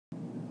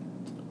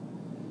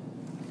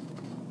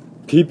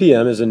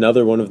ppm is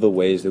another one of the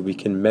ways that we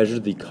can measure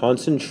the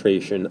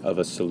concentration of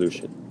a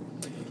solution.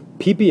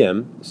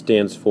 ppm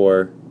stands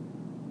for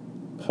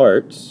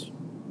parts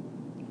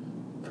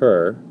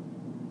per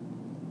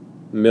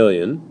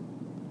million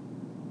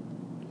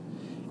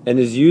and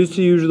is used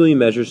to usually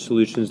measure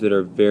solutions that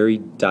are very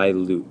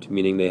dilute,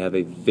 meaning they have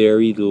a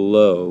very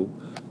low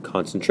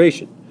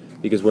concentration,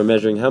 because we're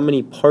measuring how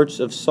many parts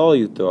of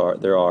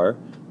solute there are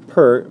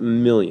per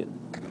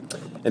million.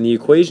 And the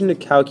equation to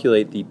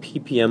calculate the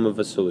ppm of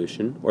a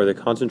solution, or the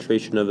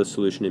concentration of a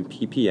solution in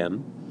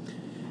ppm,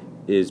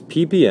 is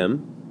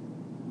ppm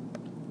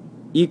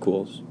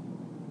equals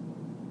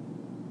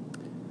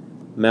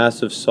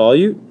mass of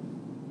solute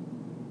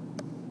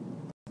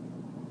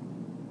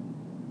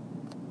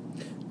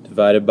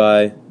divided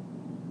by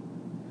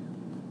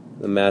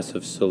the mass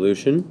of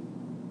solution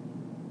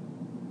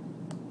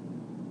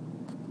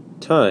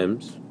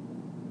times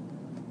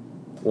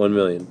 1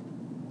 million.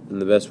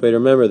 And the best way to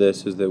remember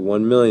this is that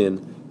 1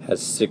 million has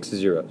 6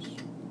 zeros.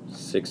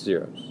 6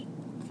 zeros.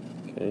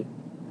 Okay?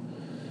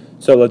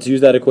 So let's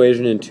use that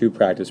equation in two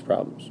practice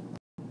problems.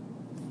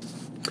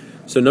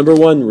 So number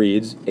 1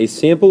 reads, a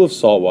sample of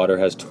salt water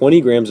has 20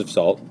 grams of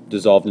salt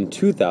dissolved in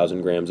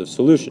 2,000 grams of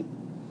solution.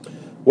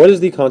 What is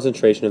the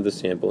concentration of the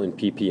sample in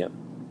ppm?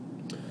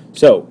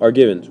 So, our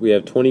givens, we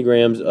have 20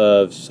 grams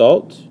of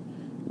salt,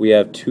 we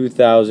have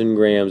 2,000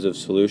 grams of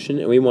solution,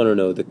 and we want to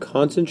know the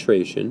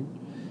concentration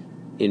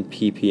in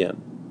ppm.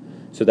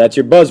 So that's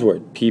your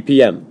buzzword,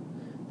 ppm.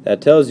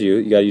 That tells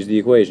you got to use the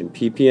equation.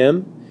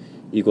 ppm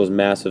equals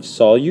mass of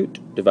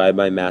solute divided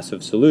by mass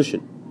of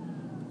solution.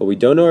 Well, we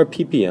don't know our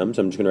ppm,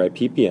 so I'm just going to write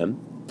ppm.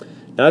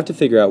 Now I have to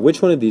figure out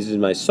which one of these is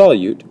my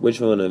solute, which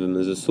one of them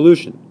is a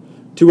solution.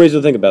 Two ways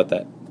to think about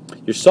that.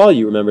 Your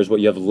solute, remember, is what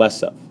you have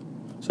less of,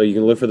 so you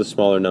can look for the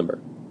smaller number.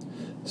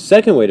 The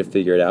second way to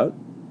figure it out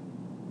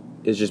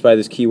is just by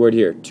this keyword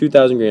here,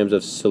 2,000 grams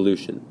of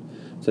solution.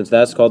 Since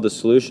that's called the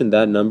solution,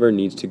 that number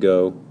needs to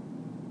go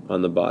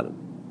on the bottom.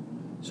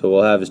 So what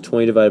we'll have is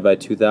 20 divided by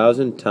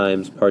 2,000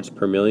 times parts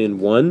per million,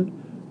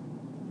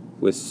 1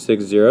 with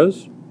 6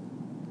 zeros.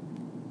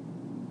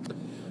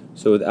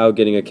 So without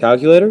getting a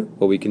calculator,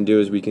 what we can do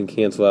is we can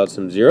cancel out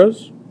some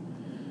zeros.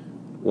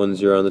 1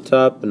 zero on the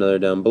top, another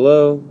down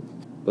below.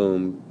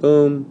 Boom,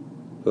 boom,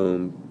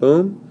 boom,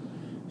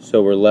 boom.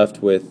 So we're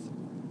left with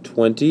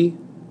 20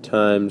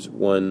 times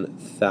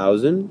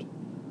 1,000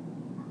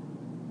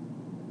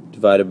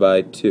 divided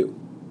by 2.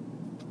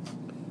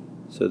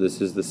 So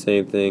this is the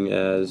same thing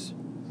as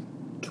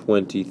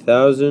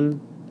 20,000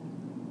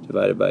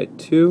 divided by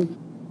 2,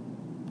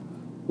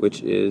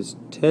 which is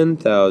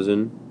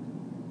 10,000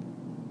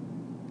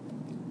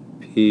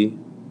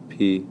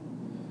 ppm.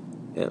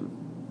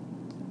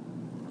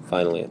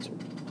 Final answer.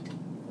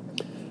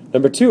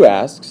 Number 2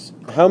 asks,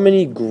 how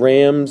many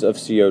grams of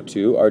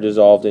CO2 are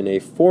dissolved in a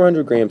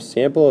 400 gram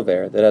sample of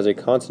air that has a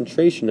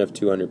concentration of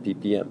 200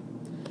 ppm?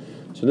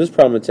 So in this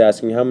problem it's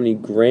asking how many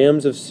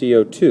grams of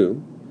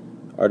CO2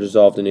 are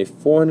dissolved in a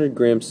 400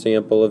 gram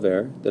sample of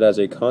air that has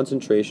a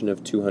concentration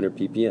of 200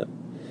 ppm.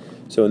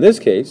 So in this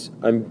case,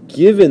 I'm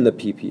given the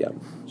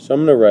ppm. So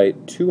I'm going to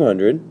write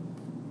 200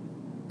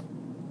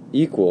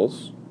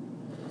 equals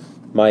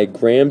my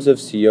grams of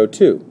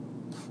CO2.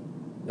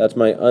 That's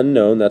my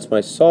unknown, that's my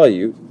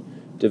solute,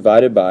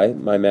 divided by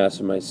my mass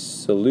of my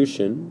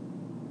solution,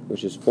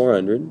 which is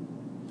 400,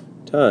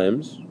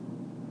 times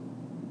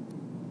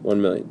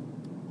 1 million.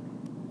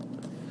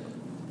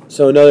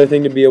 So another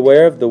thing to be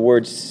aware of, the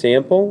word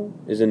sample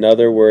is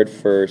another word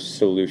for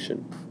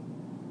solution.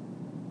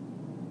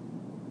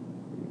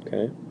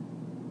 Okay?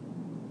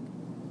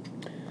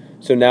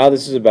 So now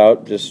this is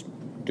about just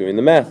doing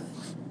the math.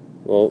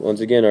 Well, once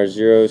again, our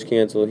zeros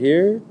cancel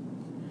here,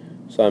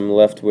 so I'm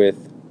left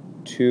with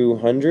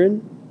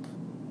 200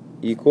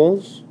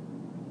 equals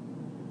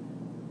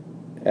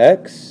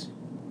x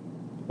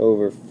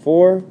over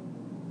 4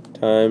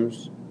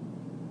 times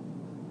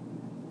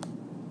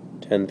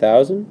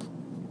 10,000.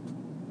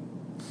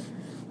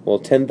 Well,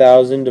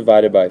 10,000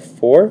 divided by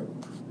 4,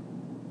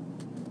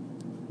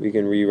 we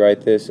can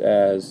rewrite this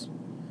as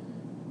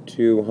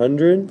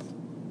 200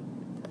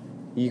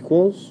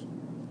 equals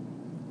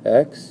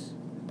x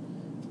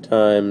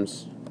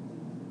times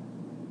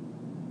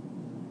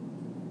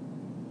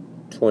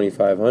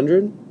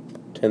 2,500,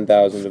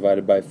 10,000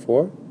 divided by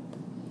 4.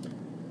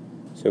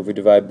 So if we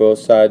divide both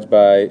sides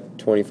by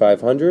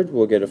 2,500,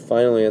 we'll get a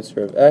final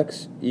answer of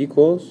x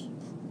equals,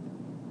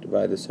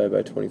 divide this side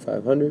by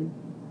 2,500,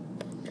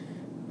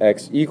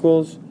 x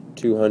equals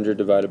 200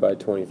 divided by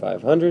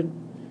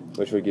 2,500,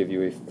 which would give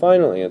you a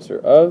final answer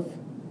of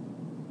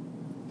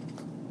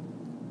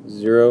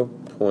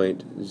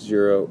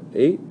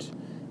 0.08,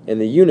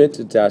 and the units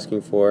it's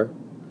asking for,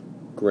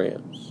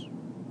 grams.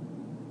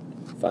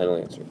 Final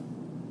answer.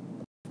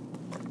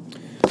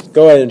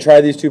 Go ahead and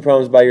try these two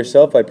problems by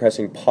yourself by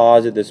pressing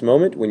pause at this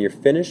moment. When you're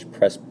finished,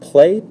 press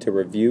play to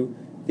review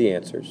the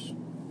answers.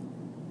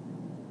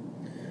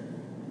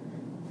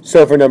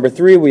 So for number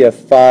 3, we have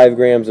 5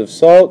 grams of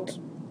salt.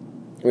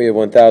 We have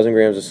 1,000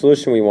 grams of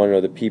solution. We want to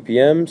know the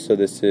ppm. So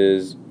this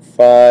is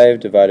 5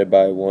 divided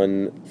by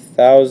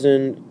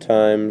 1,000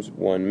 times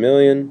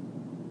 1,000,000.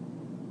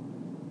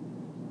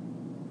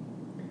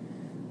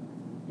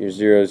 Your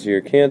zeros here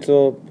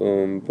cancel.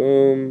 Boom,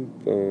 boom,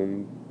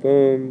 boom,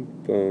 boom,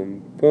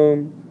 boom,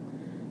 boom.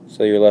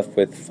 So you're left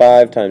with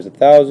 5 times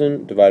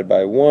 1,000 divided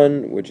by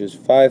 1, which is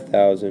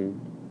 5,000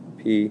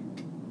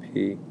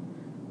 ppm.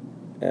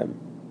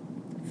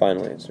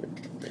 Final answer.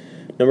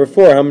 Number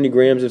 4, how many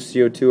grams of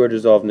CO2 are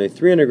dissolved in a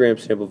 300 gram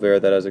sample of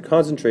air that has a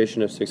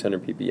concentration of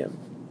 600 ppm?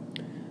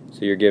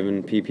 So you're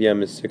given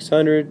ppm is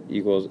 600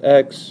 equals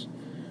x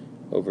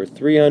over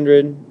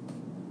 300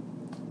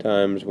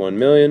 times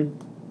 1,000,000.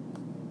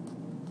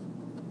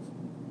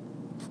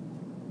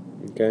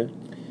 Okay,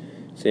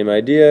 same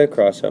idea,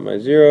 cross out my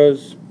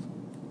zeros.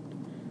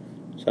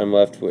 So I'm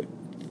left with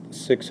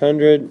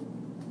 600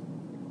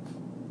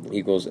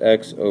 equals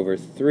x over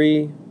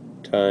 3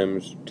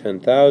 times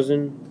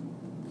 10,000.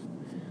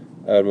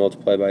 I would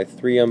multiply by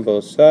 3 on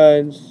both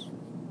sides.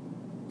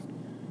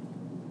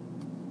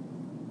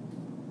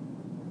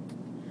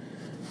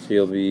 So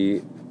you'll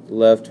be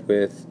left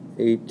with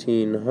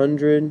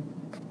 1,800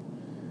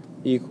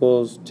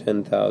 equals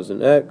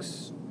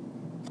 10,000x.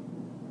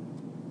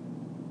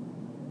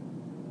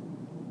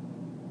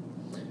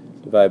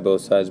 Divide both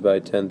sides by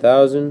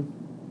 10,000.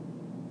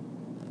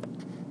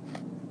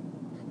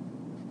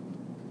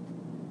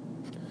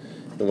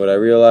 And what I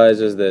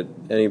realize is that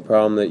any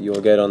problem that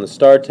you'll get on the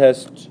STAR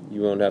test,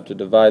 you won't have to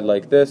divide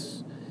like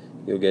this.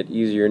 You'll get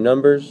easier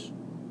numbers.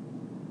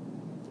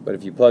 But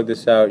if you plug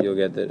this out, you'll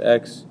get that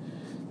x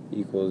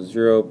equals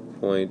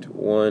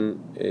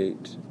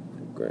 0.18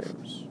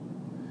 grams.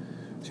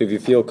 So if you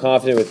feel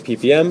confident with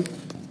ppm,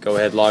 go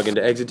ahead, log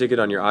into Exit Ticket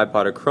on your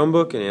iPod or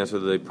Chromebook and answer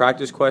the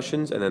practice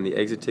questions and then the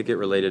exit ticket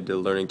related to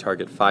Learning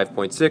Target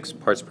 5.6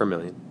 parts per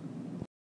million.